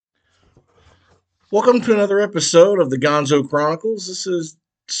Welcome to another episode of the Gonzo Chronicles. This is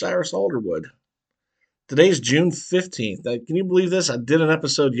Cyrus Alderwood. Today's June 15th. Can you believe this? I did an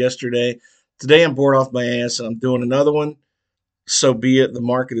episode yesterday. Today I'm bored off my ass and I'm doing another one. So be it. The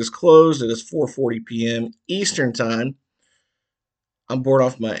market is closed. It is 4:40 p.m. Eastern Time. I'm bored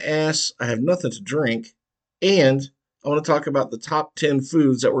off my ass. I have nothing to drink. And I want to talk about the top 10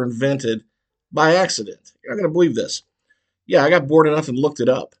 foods that were invented by accident. You're not going to believe this. Yeah, I got bored enough and looked it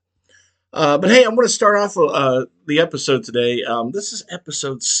up. But hey, I'm going to start off the episode today. This is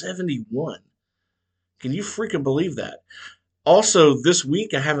episode 71. Can you freaking believe that? Also, this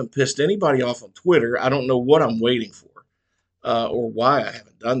week I haven't pissed anybody off on Twitter. I don't know what I'm waiting for or why I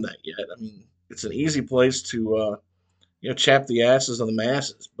haven't done that yet. I mean, it's an easy place to chap the asses of the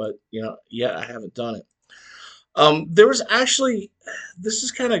masses, but yet I haven't done it. There was actually this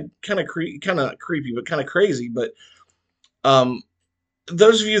is kind of creepy, but kind of crazy. But um,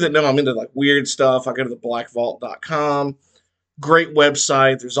 those of you that know I'm into like weird stuff, I go to the blackvault.com. Great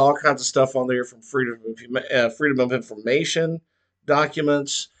website. There's all kinds of stuff on there from freedom of information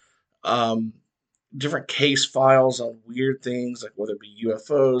documents, um, different case files on weird things, like whether it be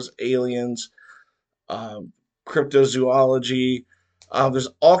UFOs, aliens, um, cryptozoology. There's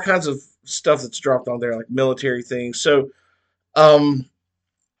all kinds of stuff that's dropped on there, like military things. So um,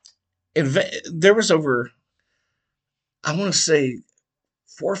 there was over, I want to say,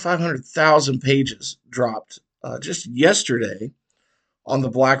 four or 500,000 pages dropped just yesterday on the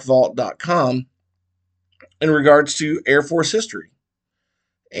blackvault.com in regards to Air Force history.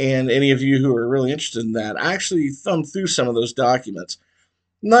 And any of you who are really interested in that, I actually thumbed through some of those documents.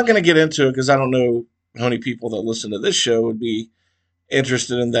 I'm not going to get into it because I don't know how many people that listen to this show would be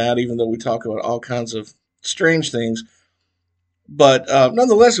interested in that, even though we talk about all kinds of strange things. But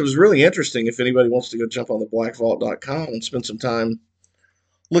nonetheless, it was really interesting if anybody wants to go jump on the blackvault.com and spend some time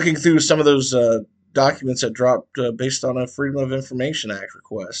looking through some of those documents that dropped based on a Freedom of Information Act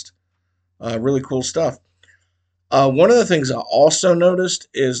request. Really cool stuff. One of the things I also noticed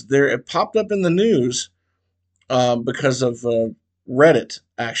is it popped up in the news because of Reddit,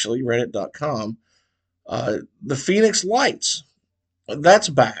 actually, reddit.com. The Phoenix Lights, that's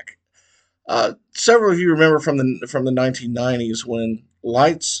back. Several of you remember from the 1990s when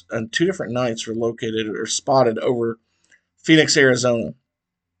lights on two different nights were located or spotted over Phoenix, Arizona.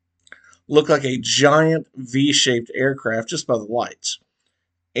 Looked like a giant V-shaped aircraft just by the lights.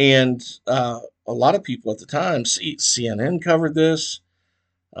 And a lot of people at the time, CNN covered this.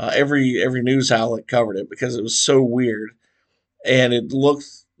 Every news outlet covered it because it was so weird, and it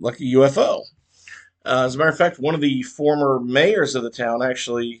looked like a UFO. As a matter of fact, one of the former mayors of the town,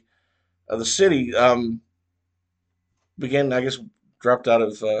 actually, of the city, began, I guess, dropped out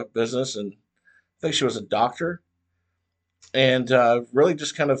of business, and I think she was a doctor, and really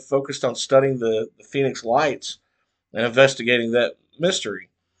just kind of focused on studying the Phoenix Lights and investigating that mystery.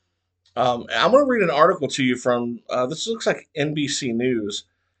 I'm going to read an article to you from, this looks like NBC News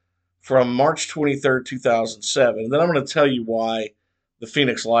from March 23rd, 2007. And then I'm going to tell you why the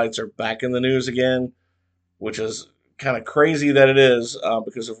Phoenix Lights are back in the news again, which is kind of crazy that it is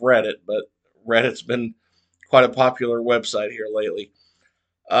because of Reddit, but Reddit's been quite a popular website here lately.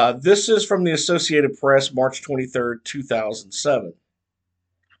 This is from the Associated Press, March 23rd, 2007.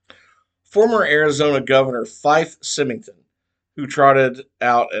 Former Arizona Governor Fife Symington, who trotted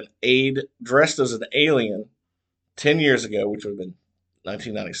out an aide dressed as an alien 10 years ago, which would have been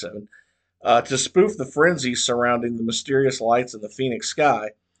 1997, to spoof the frenzy surrounding the mysterious lights in the Phoenix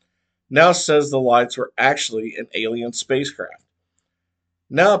sky, now says the lights were actually an alien spacecraft.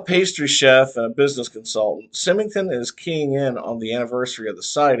 Now a pastry chef and a business consultant, Symington is keying in on the anniversary of the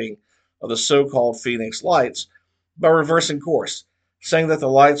sighting of the so-called Phoenix lights by reversing course, saying that the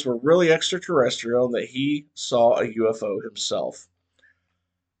lights were really extraterrestrial and that he saw a UFO himself.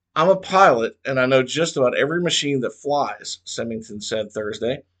 I'm a pilot and I know just about every machine that flies, Symington said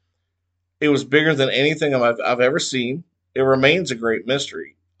Thursday. It was bigger than anything I've ever seen. It remains a great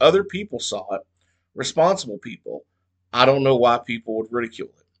mystery. Other people saw it, responsible people. I don't know why people would ridicule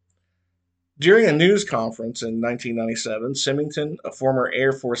it. During a news conference in 1997, Symington, a former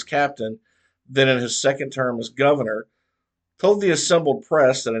Air Force captain, then in his second term as governor, told the assembled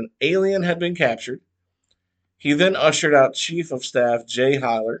press that an alien had been captured. He then ushered out Chief of Staff Jay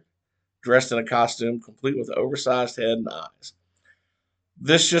Hyler, dressed in a costume complete with oversized head and eyes.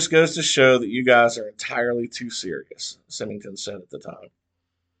 This just goes to show that you guys are entirely too serious, Symington said at the time.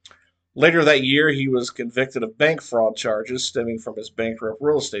 Later that year, he was convicted of bank fraud charges stemming from his bankrupt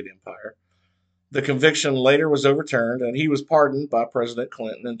real estate empire. The conviction later was overturned, and he was pardoned by President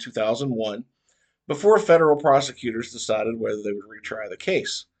Clinton in 2001 before federal prosecutors decided whether they would retry the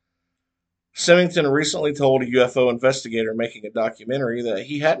case. Symington recently told a UFO investigator making a documentary that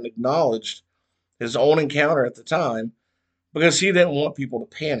he hadn't acknowledged his own encounter at the time because he didn't want people to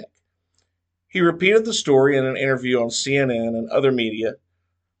panic. He repeated the story in an interview on CNN and other media,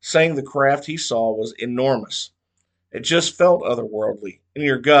 saying the craft he saw was enormous. It just felt otherworldly. In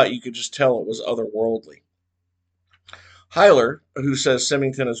your gut, you could just tell it was otherworldly. Hyler, who says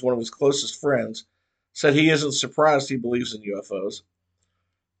Symington is one of his closest friends, said he isn't surprised he believes in UFOs.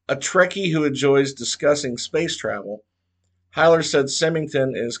 A Trekkie who enjoys discussing space travel, Hyler said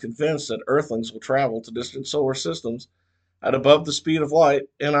Symington is convinced that Earthlings will travel to distant solar systems at above the speed of light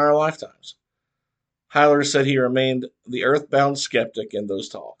in our lifetimes. Hyler said he remained the earthbound skeptic in those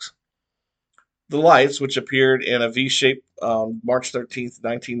talks. The lights, which appeared in a V shape on March 13th,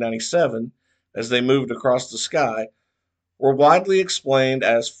 1997, as they moved across the sky, were widely explained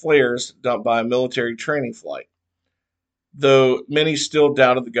as flares dumped by a military training flight, though many still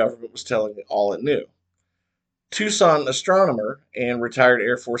doubted the government was telling all it knew. Tucson astronomer and retired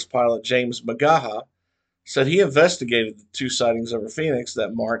Air Force pilot James Magaha said he investigated the two sightings over Phoenix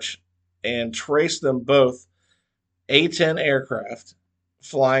that March and traced them both A-10 aircraft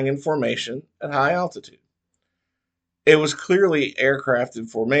flying in formation at high altitude. It was clearly aircraft in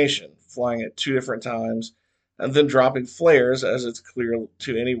formation, flying at two different times and then dropping flares, as it's clear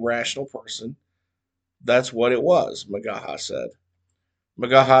to any rational person that's what it was, Magaha said.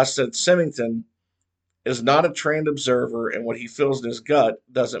 Magaha said Symington is not a trained observer, and what he feels in his gut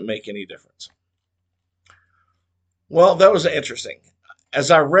doesn't make any difference. Well, that was interesting. As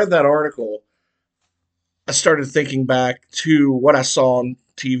I read that article, I started thinking back to what I saw on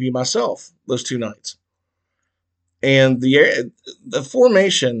TV myself those two nights. And the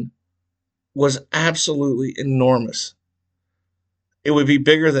formation was absolutely enormous. It would be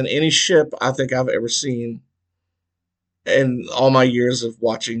bigger than any ship I think I've ever seen in all my years of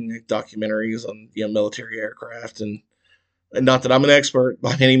watching documentaries on military aircraft, and not that I'm an expert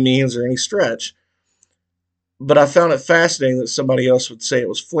by any means or any stretch, but I found it fascinating that somebody else would say it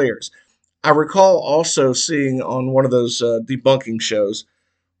was flares. I recall also seeing on one of those debunking shows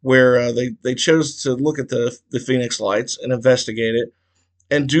where they chose to look at the Phoenix lights and investigate it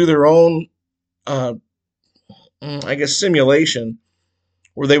and do their own, uh, I guess, simulation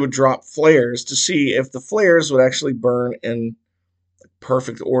where they would drop flares to see if the flares would actually burn in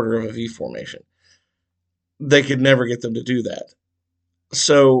perfect order of a V formation. They could never get them to do that.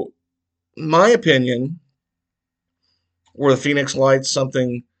 So, my opinion, were the Phoenix lights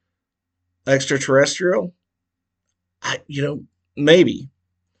something extraterrestrial? Maybe.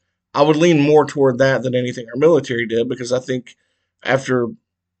 I would lean more toward that than anything our military did, because I think after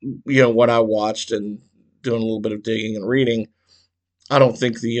what I watched and doing a little bit of digging and reading, I don't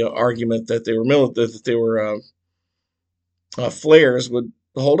think the argument that they were that they were flares would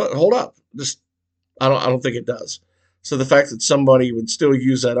hold up. Just I don't think it does. So the fact that somebody would still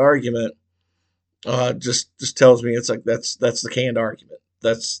use that argument just tells me it's like that's the canned argument.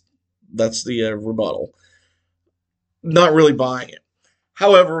 That's the rebuttal. Not really buying it.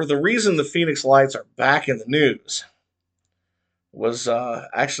 However, the reason the Phoenix Lights are back in the news was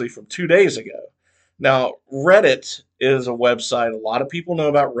actually from 2 days ago. Now, Reddit is a website. A lot of people know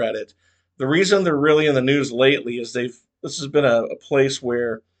about Reddit. The reason they're really in the news lately is this has been a place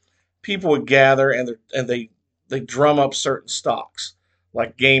where people would gather and they drum up certain stocks,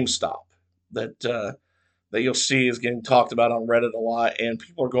 like GameStop, that you'll see is getting talked about on Reddit a lot, and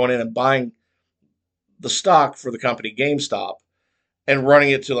people are going in and buying the stock for the company GameStop and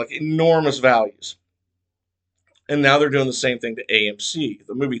running it to like enormous values. And now they're doing the same thing to AMC,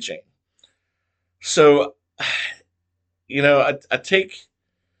 the movie chain. So, I take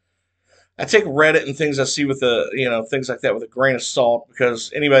Reddit and things I see with things like that with a grain of salt,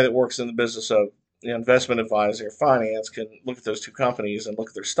 because anybody that works in the business of investment advising or finance can look at those two companies and look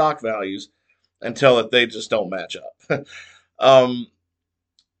at their stock values and tell that they just don't match up. um,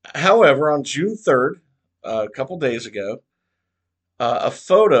 However, on June 3rd, a couple days ago, a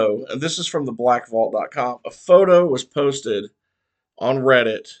photo, and this is from the blackvault.com, a photo was posted on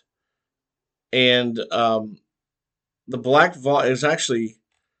Reddit, and the Black Vault is actually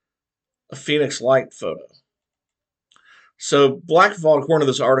a Phoenix Light photo. So, Black Vault, according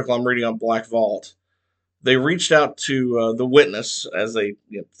to this article I'm reading on Black Vault, they reached out to the witness, as they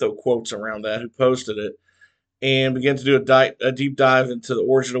throw quotes around that, who posted it, and began to do a deep dive into the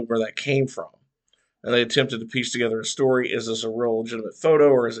origin of where that came from. And they attempted to piece together a story. Is this a real legitimate photo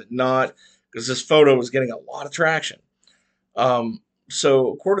or is it not? Because this photo was getting a lot of traction.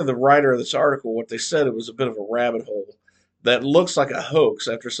 So, according to the writer of this article, what they said, it was a bit of a rabbit hole that looks like a hoax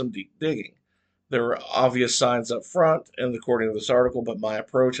after some deep digging. There were obvious signs up front, and according to this article, but my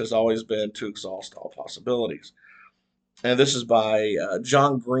approach has always been to exhaust all possibilities. And this is by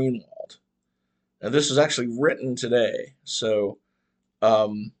John Greenwald. And this is actually written today. So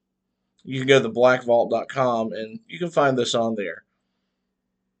um, you can go to theblackvault.com and you can find this on there.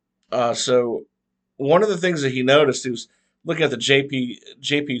 So one of the things that he noticed, he was looking at the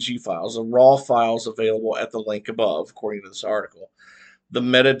JPG files, the raw files available at the link above, according to this article. The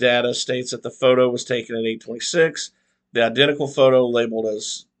metadata states that the photo was taken at 8:26. The identical photo labeled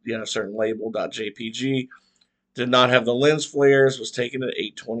as a certain label .jpg did not have the lens flares, was taken at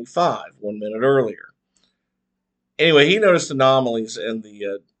 8:25, 1 minute earlier. Anyway, he noticed anomalies in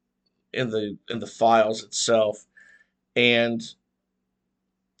the files itself, and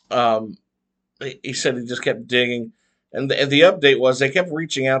um, he said he just kept digging. And the update was they kept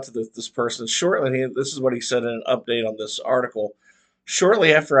reaching out to this person. Shortly, this is what he said in an update on this article.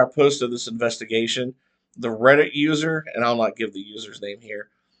 Shortly after I posted this investigation, the Reddit user, and I'll not give the user's name here,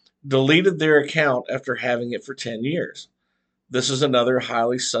 deleted their account after having it for 10 years. This is another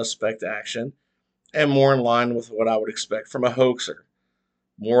highly suspect action and more in line with what I would expect from a hoaxer.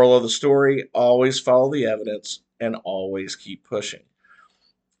 Moral of the story, always follow the evidence and always keep pushing.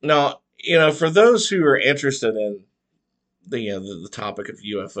 Now, for those who are interested in the topic of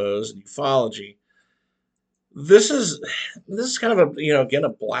UFOs and ufology, this is kind of again a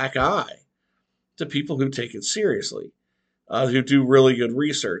black eye to people who take it seriously, who do really good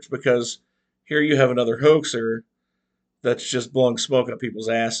research, because here you have another hoaxer that's just blowing smoke up people's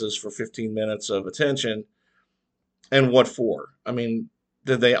asses for 15 minutes of attention. And what for? I mean,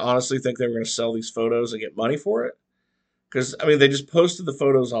 did they honestly think they were going to sell these photos and get money for it? Because I mean, they just posted the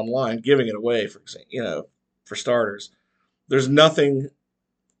photos online, giving it away. For example, for starters, there's nothing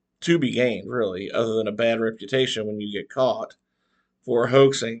to be gained really, other than a bad reputation when you get caught for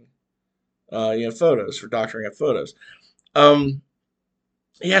hoaxing, photos, for doctoring up photos. Um,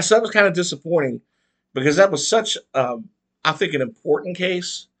 yeah, so that was kind of disappointing because that was such, I think, an important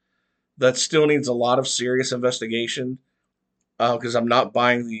case that still needs a lot of serious investigation. Because I'm not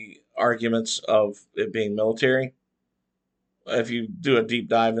buying the arguments of it being military. If you do a deep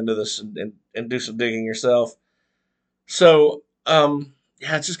dive into this and do some digging yourself. So, yeah,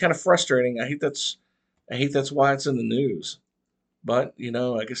 it's just kind of frustrating. I hate that's why it's in the news. But,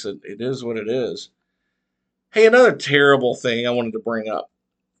 I guess it is what it is. Hey, another terrible thing I wanted to bring up.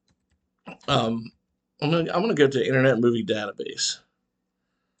 Um, I'm gonna go to Internet Movie Database,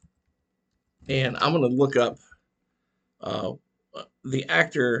 and I'm gonna look up uh, the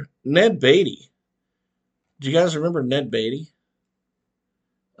actor Ned Beatty. Do you guys remember Ned Beatty?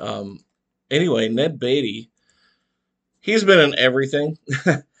 Um, anyway, Ned Beatty, he's been in everything.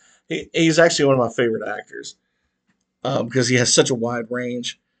 He's actually one of my favorite actors because he has such a wide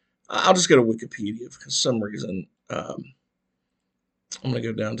range. I'll just go to Wikipedia for some reason. I'm going to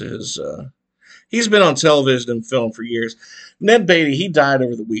go down to his. He's been on television and film for years. Ned Beatty, he died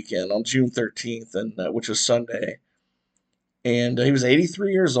over the weekend on June 13th, and which was Sunday, and he was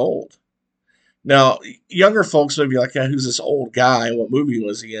 83 years old. Now, younger folks may be like, yeah, "Who's this old guy? What movie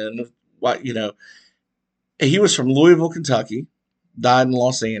was he in?" What he was from Louisville, Kentucky, died in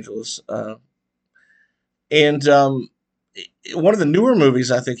Los Angeles, and one of the newer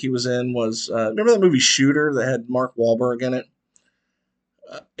movies I think he was in was remember that movie Shooter that had Mark Wahlberg in it.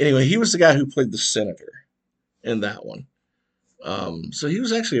 Anyway, he was the guy who played the senator in that one. So he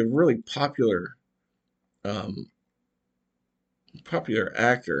was actually a really um, popular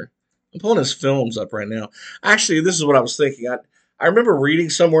actor. I'm pulling his films up right now. Actually, this is what I was thinking. I remember reading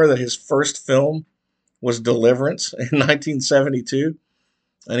somewhere that his first film was Deliverance in 1972,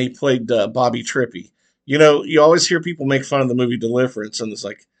 and he played Bobby Trippy. You always hear people make fun of the movie Deliverance, and it's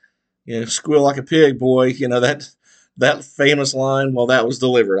like, squeal like a pig, boy. That famous line. Well, that was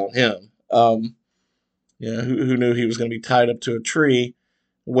delivered on him. Who knew he was going to be tied up to a tree,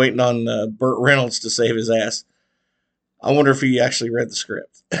 waiting on Burt Reynolds to save his ass? I wonder if he actually read the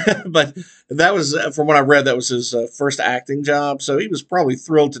script. But that was, from what I read, that was his first acting job. So he was probably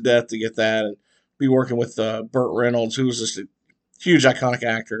thrilled to death to get that and be working with Burt Reynolds, who was just a huge iconic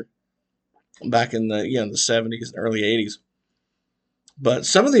actor back in the 70s and early 80s. But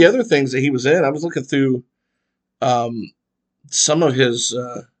some of the other things that he was in, I was looking through um, some of his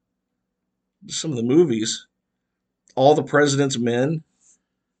some of the movies. All the President's Men.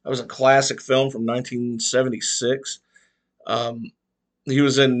 That was a classic film from 1976. Um, he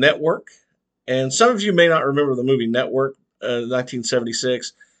was in Network, and some of you may not remember the movie Network,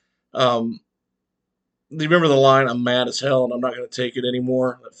 1976. Um, do you remember the line "I'm mad as hell and I'm not going to take it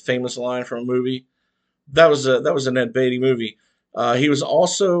anymore"? That famous line from a movie. That was a Ned Beatty movie. He was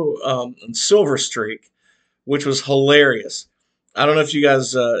also in Silver Streak, which was hilarious. I don't know if you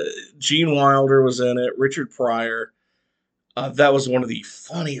guys, Gene Wilder was in it, Richard Pryor. That was one of the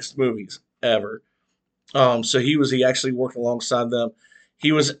funniest movies ever. So he actually worked alongside them.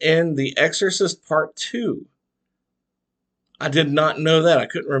 He was in The Exorcist Part 2. I did not know that. I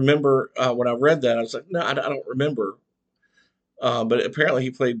couldn't remember when I read that. I was like, no, I don't remember. But apparently he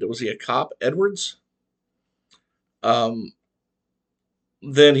played, was he a cop? Edwards? Um,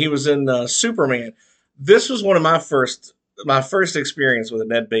 then he was in Superman. This was one of my first experience with a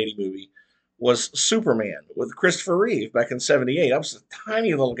Ned Beatty movie was Superman with Christopher Reeve back in '78. I was a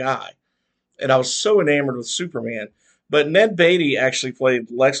tiny little guy, and I was so enamored with Superman. But Ned Beatty actually played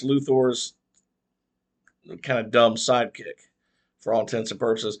Lex Luthor's kind of dumb sidekick, for all intents and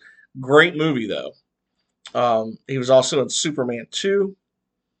purposes. Great movie though. He was also in Superman 2,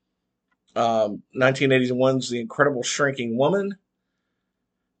 1981's The Incredible Shrinking Woman,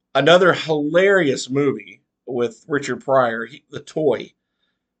 another hilarious movie with Richard Pryor, The Toy.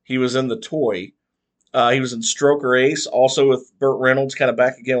 He was in The Toy. He was in Stroker Ace, also with Burt Reynolds, kind of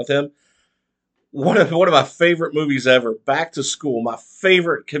back again with him. One of my favorite movies ever, Back to School, my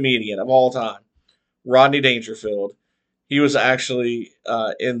favorite comedian of all time, Rodney Dangerfield. He was actually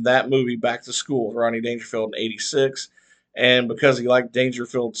in that movie, Back to School, with Rodney Dangerfield in '86. And because he liked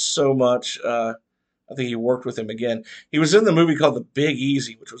Dangerfield so much, I think he worked with him again. He was in the movie called The Big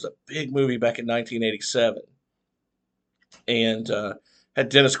Easy, which was a big movie back in 1987, and had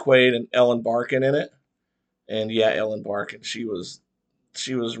Dennis Quaid and Ellen Barkin in it. And yeah, Ellen Barkin, she was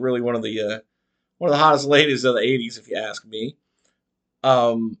really one of the hottest ladies of the '80s, if you ask me.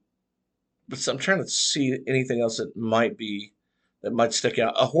 Um, but I'm trying to see anything else that might stick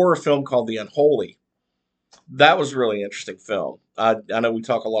out. A horror film called The Unholy. That was a really interesting film. I know we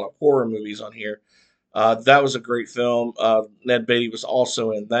talk a lot of horror movies on here. That was a great film. Ned Beatty was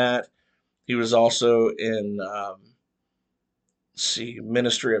also in that. He was also in, see,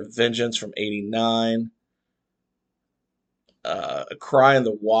 Ministry of Vengeance from '89. A Cry in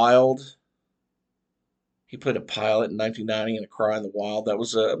the Wild. He played a pilot in 1990 in A Cry in the Wild. That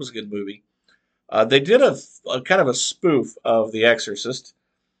was a good movie. They did a kind of a spoof of The Exorcist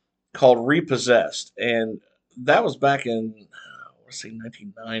called Repossessed, and that was back in let's see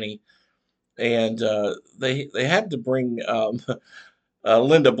 1990, and they had to bring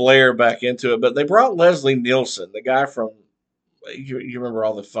Linda Blair back into it, but they brought Leslie Nielsen, the guy from you remember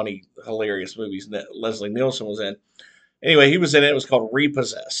all the funny, hilarious movies that Leslie Nielsen was in. Anyway, he was in it. It was called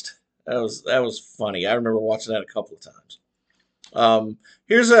Repossessed. That was funny. I remember watching that a couple of times.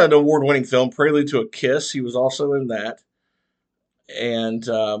 Here's an award-winning film, Prelude to a Kiss. He was also in that. And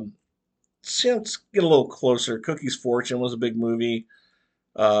see, let's get a little closer. Cookie's Fortune was a big movie.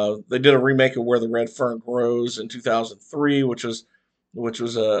 They did a remake of Where the Red Fern Grows in 2003, which was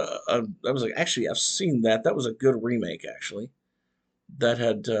that was actually I've seen that. That was a good remake actually. That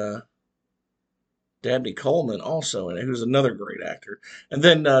had Dabney Coleman also in it, who's another great actor. And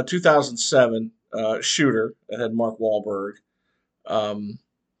then 2007 Shooter that had Mark Wahlberg. Um,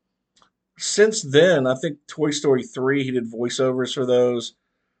 since then, I think Toy Story 3, he did voiceovers for those.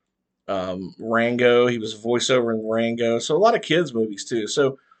 Rango, he was a voiceover in Rango. So a lot of kids movies too.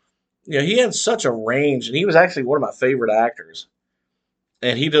 So he had such a range, and he was actually one of my favorite actors.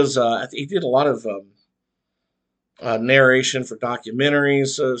 And he does. He did a lot of narration for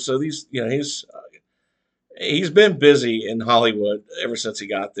documentaries. So these, he's been busy in Hollywood ever since he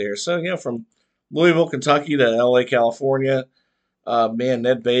got there. So from Louisville, Kentucky to L.A., California. Man,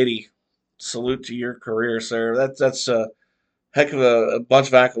 Ned Beatty, salute to your career, sir. That's a heck of a bunch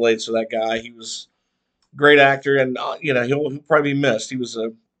of accolades for that guy. He was a great actor, and he'll probably be missed. He was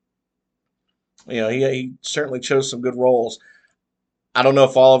a he certainly chose some good roles. I don't know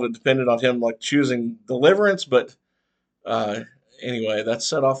if all of it depended on him like choosing Deliverance, but uh, anyway, that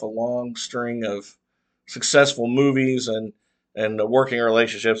set off a long string of successful movies and working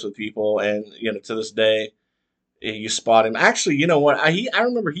relationships with people, and to this day you spot him. Actually, you know what? I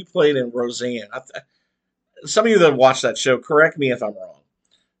remember he played in Roseanne. Some of you that watch that show, correct me if I'm wrong.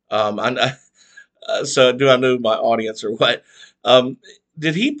 So do I know my audience or what? Um,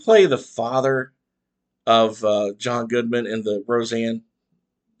 did he play the father of John Goodman in the Roseanne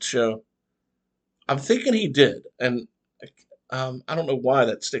show? I'm thinking he did, and I don't know why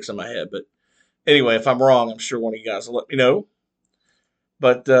that sticks in my head, but anyway, if I'm wrong, I'm sure one of you guys will let me know.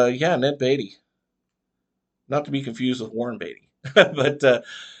 But yeah, Ned Beatty, not to be confused with Warren Beatty, but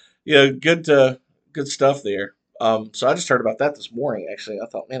good stuff there. So I just heard about that this morning. Actually, I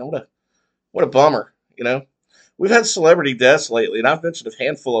thought, man, what a bummer. We've had celebrity deaths lately, and I've mentioned a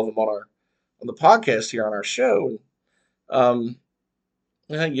handful of them on the podcast here on our show. Um,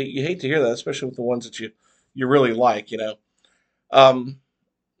 yeah, you hate to hear that, especially with the ones that you really like. Um,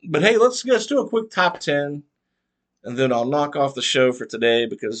 but hey, let's do a quick top 10, and then I'll knock off the show for today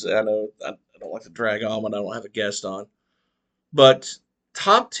because I know I don't like to drag on when I don't have a guest on. But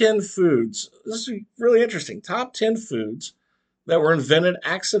top 10 foods. This is really interesting. Top 10 foods that were invented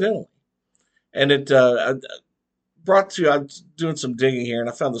accidentally. And it I was doing some digging here and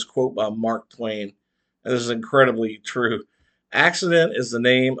I found this quote by Mark Twain. And this is incredibly true. Accident is the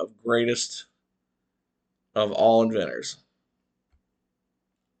name of greatest of all inventors.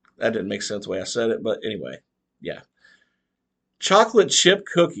 That didn't make sense the way I said it, but anyway, yeah. Chocolate chip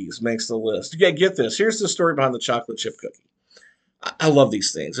cookies makes the list. Yeah, get this. Here's the story behind the chocolate chip cookie. I love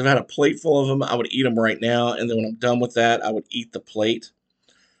these things. I've had a plate full of them. I would eat them right now, and then when I'm done with that, I would eat the plate.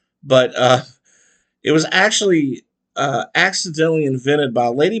 But it was actually accidentally invented by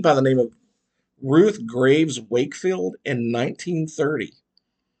a lady by the name of Ruth Graves Wakefield in 1930.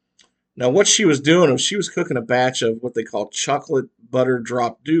 Now, what she was doing was she was cooking a batch of what they call chocolate butter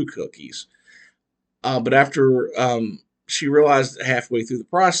drop dew cookies. But after she realized halfway through the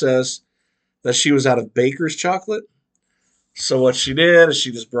process that she was out of baker's chocolate, so what she did is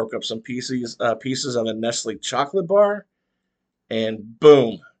she just broke up some pieces of a Nestle chocolate bar, and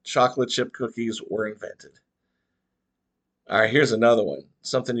boom, chocolate chip cookies were invented. All right, here's another one.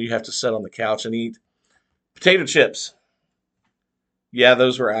 Something you have to sit on the couch and eat. Potato chips. Yeah,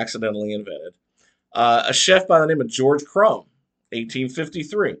 those were accidentally invented. A chef by the name of George Crumb,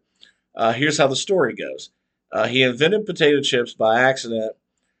 1853. Here's how the story goes. He invented potato chips by accident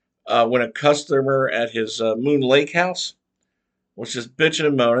when a customer at his Moon Lake house was just bitching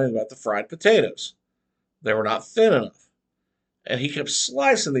and moaning about the fried potatoes. They were not thin enough. And he kept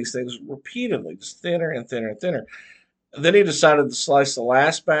slicing these things repeatedly, just thinner and thinner and thinner. And then he decided to slice the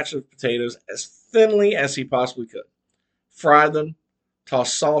last batch of potatoes as thinly as he possibly could, fried them,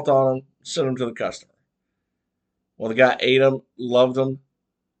 tossed salt on them, sent them to the customer. Well, the guy ate them, loved them,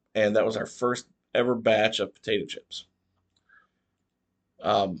 and that was our first ever batch of potato chips.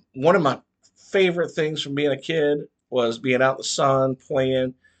 One of my favorite things from being a kid was being out in the sun,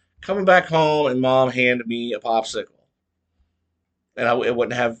 playing, coming back home, and mom handed me a popsicle. And it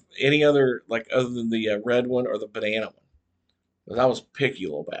wouldn't have any other, like, other than the red one or the banana one. Because I was picky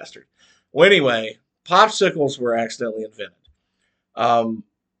little bastard. Well, anyway, popsicles were accidentally invented. Um,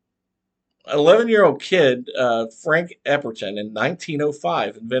 11-year-old kid, Frank Epperton, in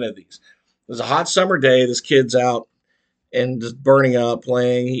 1905, invented these. It was a hot summer day. This kid's out and just burning up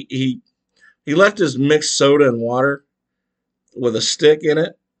playing. He left his mixed soda and water with a stick in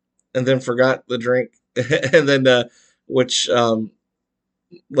it, and then forgot the drink, and then which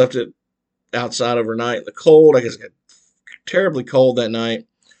left it outside overnight in the cold. I guess it got terribly cold that night.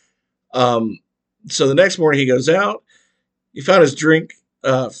 Um, so the next morning he goes out. He found his drink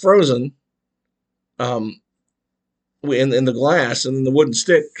frozen um, in the glass, and then the wooden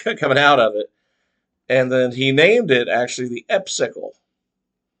stick coming out of it. And then he named it actually the Epsicle.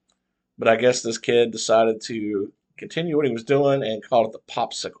 But I guess this kid decided to continue what he was doing and called it the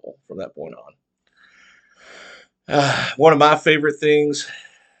Popsicle from that point on. One of my favorite things,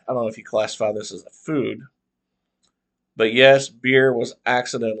 I don't know if you classify this as a food, but yes, beer was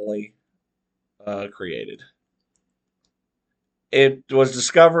accidentally created. It was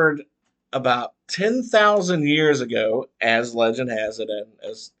discovered about 10,000 years ago, as legend has it, and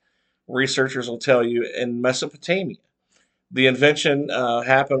as researchers will tell you, in Mesopotamia. The invention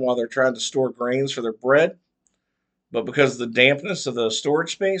happened while they're trying to store grains for their bread, but because of the dampness of the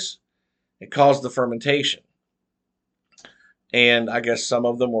storage space, it caused the fermentation. And I guess some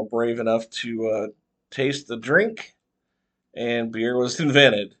of them were brave enough to taste the drink, and beer was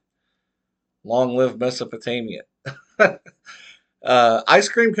invented. Long live Mesopotamia. Ice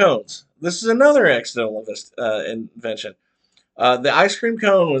cream cones. This is another accidental invention. The ice cream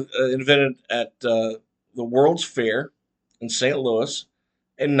cone was invented at the World's Fair in St. Louis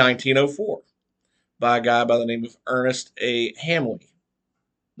in 1904 by a guy by the name of Ernest A. Hamley.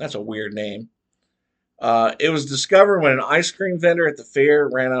 That's a weird name. It was discovered when an ice cream vendor at the fair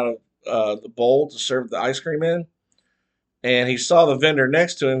ran out of the bowl to serve the ice cream in, and he saw the vendor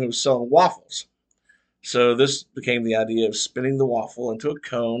next to him who was selling waffles. So this became the idea of spinning the waffle into a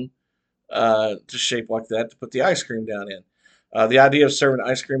cone to shape like that to put the ice cream down in. The idea of serving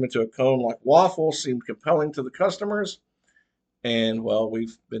ice cream into a cone like waffle seemed compelling to the customers, and well,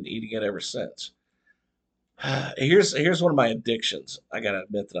 we've been eating it ever since. Here's one of my addictions. I gotta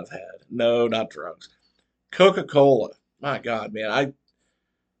admit that I've had. No, not drugs. Coca-Cola. My God, man,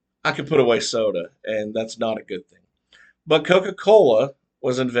 I could put away soda, and that's not a good thing. But Coca-Cola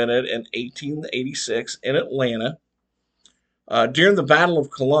was invented in 1886 in Atlanta, During the Battle of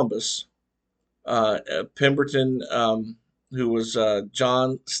Columbus, Pemberton, who was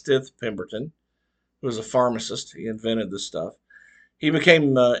John Stith Pemberton, who was a pharmacist, he invented this stuff. He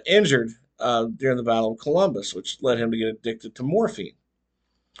became injured during the Battle of Columbus, which led him to get addicted to morphine.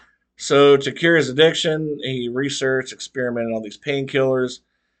 So, to cure his addiction, he researched, experimented on these painkillers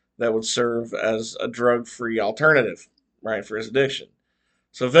that would serve as a drug free alternative, right, for his addiction.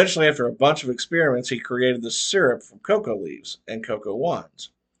 So, eventually, after a bunch of experiments, he created this syrup from cocoa leaves and cocoa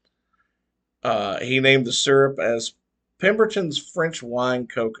wines. He named the syrup as Pemberton's French wine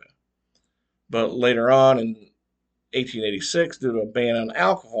coca. But later on, in 1886, due to a ban on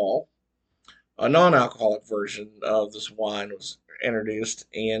alcohol, a non-alcoholic version of this wine was introduced,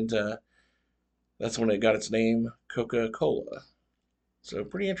 and that's when it got its name, Coca-Cola. So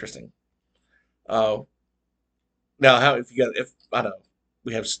pretty interesting. Uh, Now, how if you got if I don't know,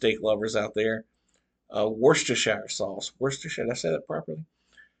 we have steak lovers out there. Worcestershire sauce. Worcestershire. Did I say that properly?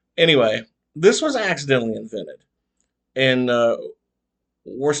 Anyway, this was accidentally invented in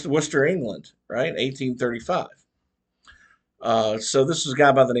Worcester, England, right? 1835. So this was a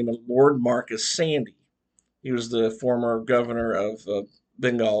guy by the name of Lord Marcus Sandy. He was the former governor of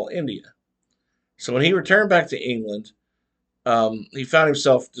Bengal, India. So when he returned back to England, he found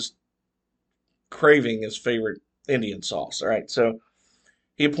himself just craving his favorite Indian sauce. All right, so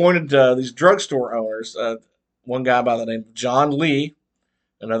he appointed these drugstore owners, one guy by the name of John Lee,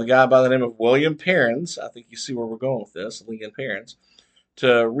 another guy by the name of William Perrins. I think you see where we're going with this, Lee and Perrins,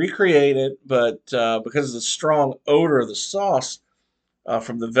 to recreate it, but because of the strong odor of the sauce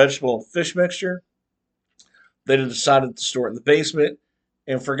from the vegetable and fish mixture, they decided to store it in the basement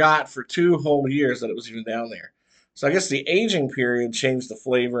and forgot for 2 whole years that it was even down there. So I guess the aging period changed the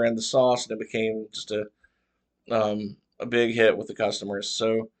flavor and the sauce, and it became just a big hit with the customers.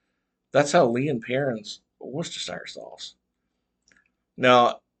 So that's how Lee and Perrins Worcestershire sauce.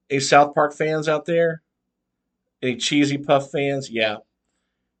 Now, any South Park fans out there? Any cheesy puff fans? Yeah,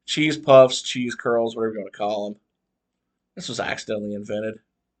 cheese puffs, cheese curls, whatever you want to call them. This was accidentally invented.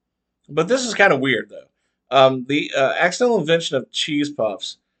 But this is kind of weird, though. The accidental invention of cheese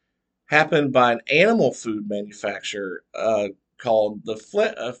puffs happened by an animal food manufacturer called the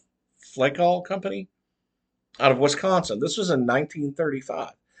Flecall Company out of Wisconsin. This was in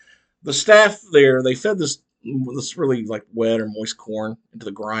 1935. The staff there, they fed this really like wet or moist corn into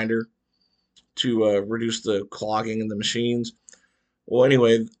the grinder to reduce the clogging in the machines. Well,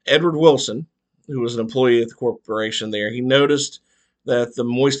 anyway, Edward Wilson, who was an employee at the corporation there, he noticed that the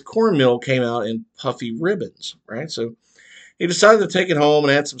moist cornmeal came out in puffy ribbons, right? So he decided to take it home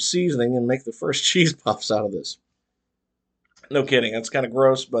and add some seasoning and make the first cheese puffs out of this. No kidding, that's kind of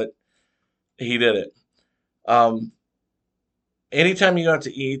gross, but he did it. Um, Anytime you go out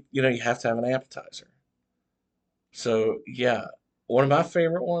to eat, you have to have an appetizer. So yeah, one of my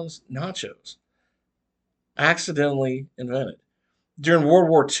favorite ones, nachos, accidentally invented during World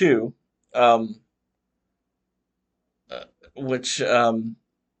War II, um, uh, which well,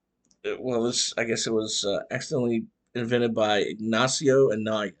 this I guess it was accidentally invented by Ignacio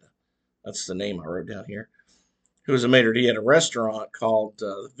Anaya. That's the name I wrote down here. Who was a maitre d' at a restaurant called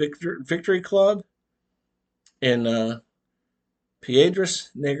Victory Club in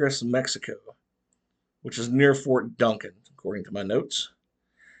Piedras Negras, Mexico, which is near Fort Duncan, according to my notes.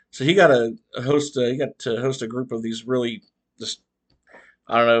 So he got to host a group of these really just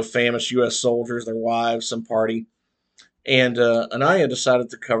I don't know famous U.S. soldiers, their wives, some party, and Anaya decided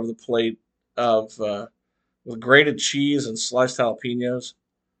to cover the plate of with grated cheese and sliced jalapenos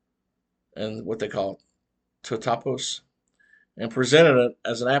and what they call totapos, and presented it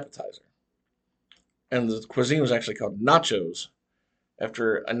as an appetizer. And the cuisine was actually called nachos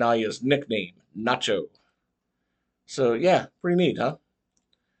after Anaya's nickname, Nacho. So yeah, pretty neat, huh?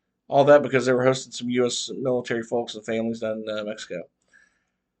 All that because they were hosting some U.S. military folks and families down in Mexico.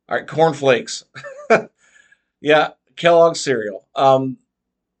 All right, cornflakes. Yeah, Kellogg's cereal.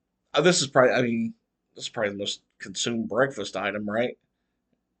 This is probably, I mean, this is probably the most consumed breakfast item, right?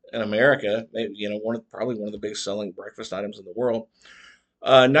 In America, maybe, probably one of the biggest selling breakfast items in the world.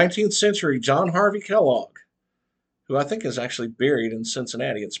 19th century John Harvey Kellogg, who I think is actually buried in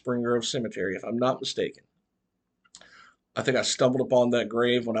Cincinnati at Spring Grove Cemetery, if I'm not mistaken. I think I stumbled upon that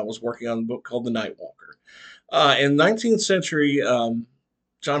grave when I was working on a book called The Nightwalker. In 19th century,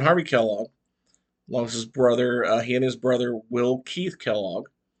 John Harvey Kellogg, along with his brother, he and his brother Will Keith Kellogg,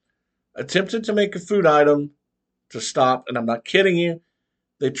 attempted to make a food item to stop, and I'm not kidding you,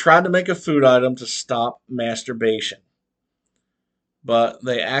 they tried to make a food item to stop masturbation. But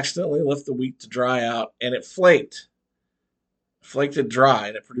they accidentally left the wheat to dry out, and it flaked. Flaked it dry,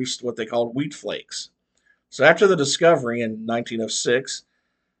 and it produced what they called wheat flakes. So after the discovery in 1906,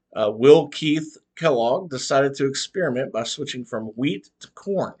 Will Keith Kellogg decided to experiment by switching from wheat to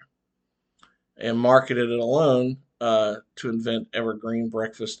corn and marketed it alone to invent evergreen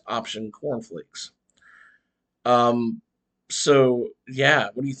breakfast option cornflakes. Um, so yeah,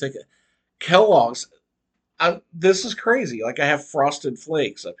 what do you think? Kellogg's. This is crazy. Like I have Frosted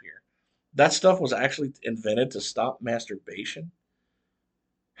Flakes up here. That stuff was actually invented to stop masturbation.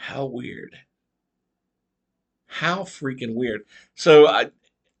 How weird. How freaking weird. So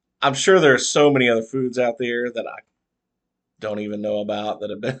I'm sure there are so many other foods out there that I don't even know about that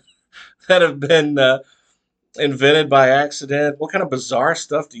have been that have been invented by accident. What kind of bizarre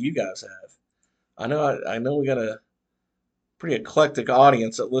stuff do you guys have? I know we got a pretty eclectic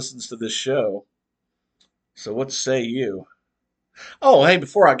audience that listens to this show. So what say you? Oh, hey,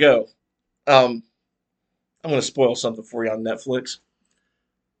 before I go, um, I'm going to spoil something for you on Netflix.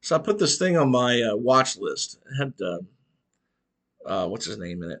 So I put this thing on my watch list. It had what's his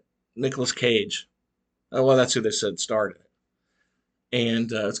name in it? Nicolas Cage. Well, that's who they said starred in it,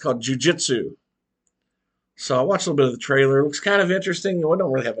 and it's called Jujitsu. So I watched a little bit of the trailer. It looks kind of interesting. We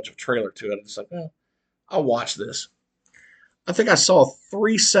don't really have much of a trailer to it. I'm just like, well, I'll watch this. I think I saw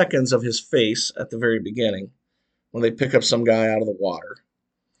 3 seconds of his face at the very beginning when they pick up some guy out of the water.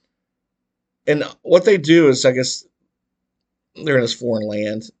 And what they do is, I guess they're in this foreign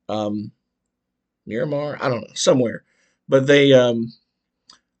land, Miramar, I don't know, somewhere. But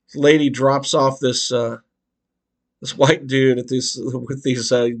lady drops off this white dude at this with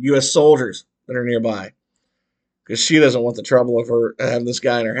these U.S. soldiers that are nearby because she doesn't want the trouble of her having this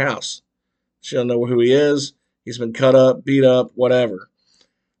guy in her house. She don't know who he is. He's been cut up, beat up, whatever.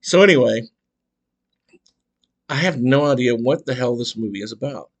 So anyway, I have no idea what the hell this movie is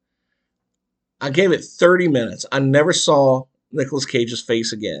about. I gave it 30 minutes. I never saw Nicolas Cage's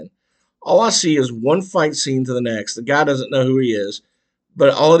face again. All I see is one fight scene to the next. The guy doesn't know who he is,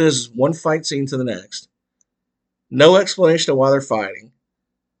 but all it is one fight scene to the next. No explanation of why they're fighting,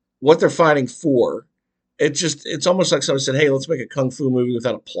 what they're fighting for. It's almost like someone said, "Hey, let's make a kung fu movie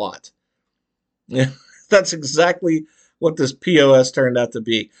without a plot." Yeah, that's exactly what this POS turned out to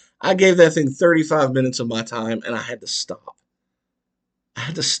be. I gave that thing 35 minutes of my time, and I had to stop. I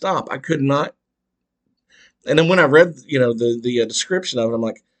had to stop. I could not. And then when I read, the description of it, I'm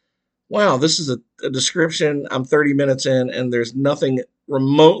like, wow, this is a description. I'm 30 minutes in, and there's nothing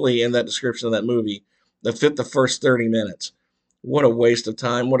remotely in that description of that movie that fit the first 30 minutes. What a waste of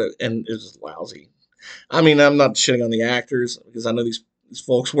time. And it was lousy. I mean, I'm not shitting on the actors because I know these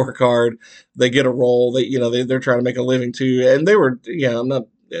folks work hard. They get a role. They're trying to make a living too. And they were, I'm not.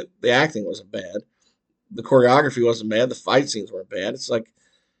 The acting wasn't bad. The choreography wasn't bad. The fight scenes weren't bad. It's like,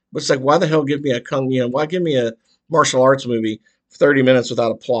 why the hell give me why give me a martial arts movie for 30 minutes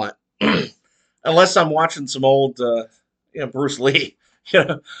without a plot? Unless I'm watching some old, Bruce Lee.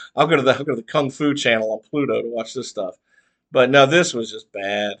 I'll go to the Kung Fu channel on Pluto to watch this stuff. But no, this was just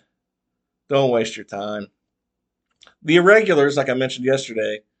bad. Don't waste your time. The Irregulars, like I mentioned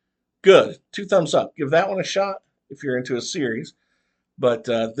yesterday, good. 2 thumbs up. Give that one a shot if you're into a series. But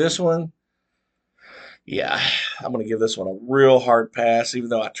this one, yeah, I'm gonna give this one a real hard pass. Even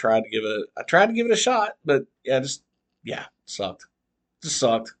though I tried to give it a shot, but yeah, sucked. Just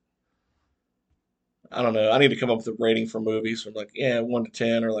sucked. I don't know. I need to come up with a rating for movies from like 1 to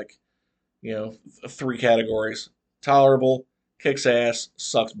 10 or like three categories: tolerable, kicks ass,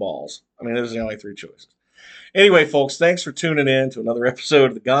 sucks balls. I mean, those are the only three choices. Anyway, folks, thanks for tuning in to another episode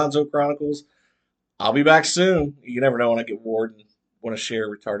of the Gonzo Chronicles. I'll be back soon. You never know when I get bored and want to share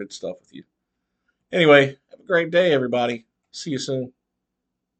retarded stuff with you. Anyway, have a great day, everybody. See you soon.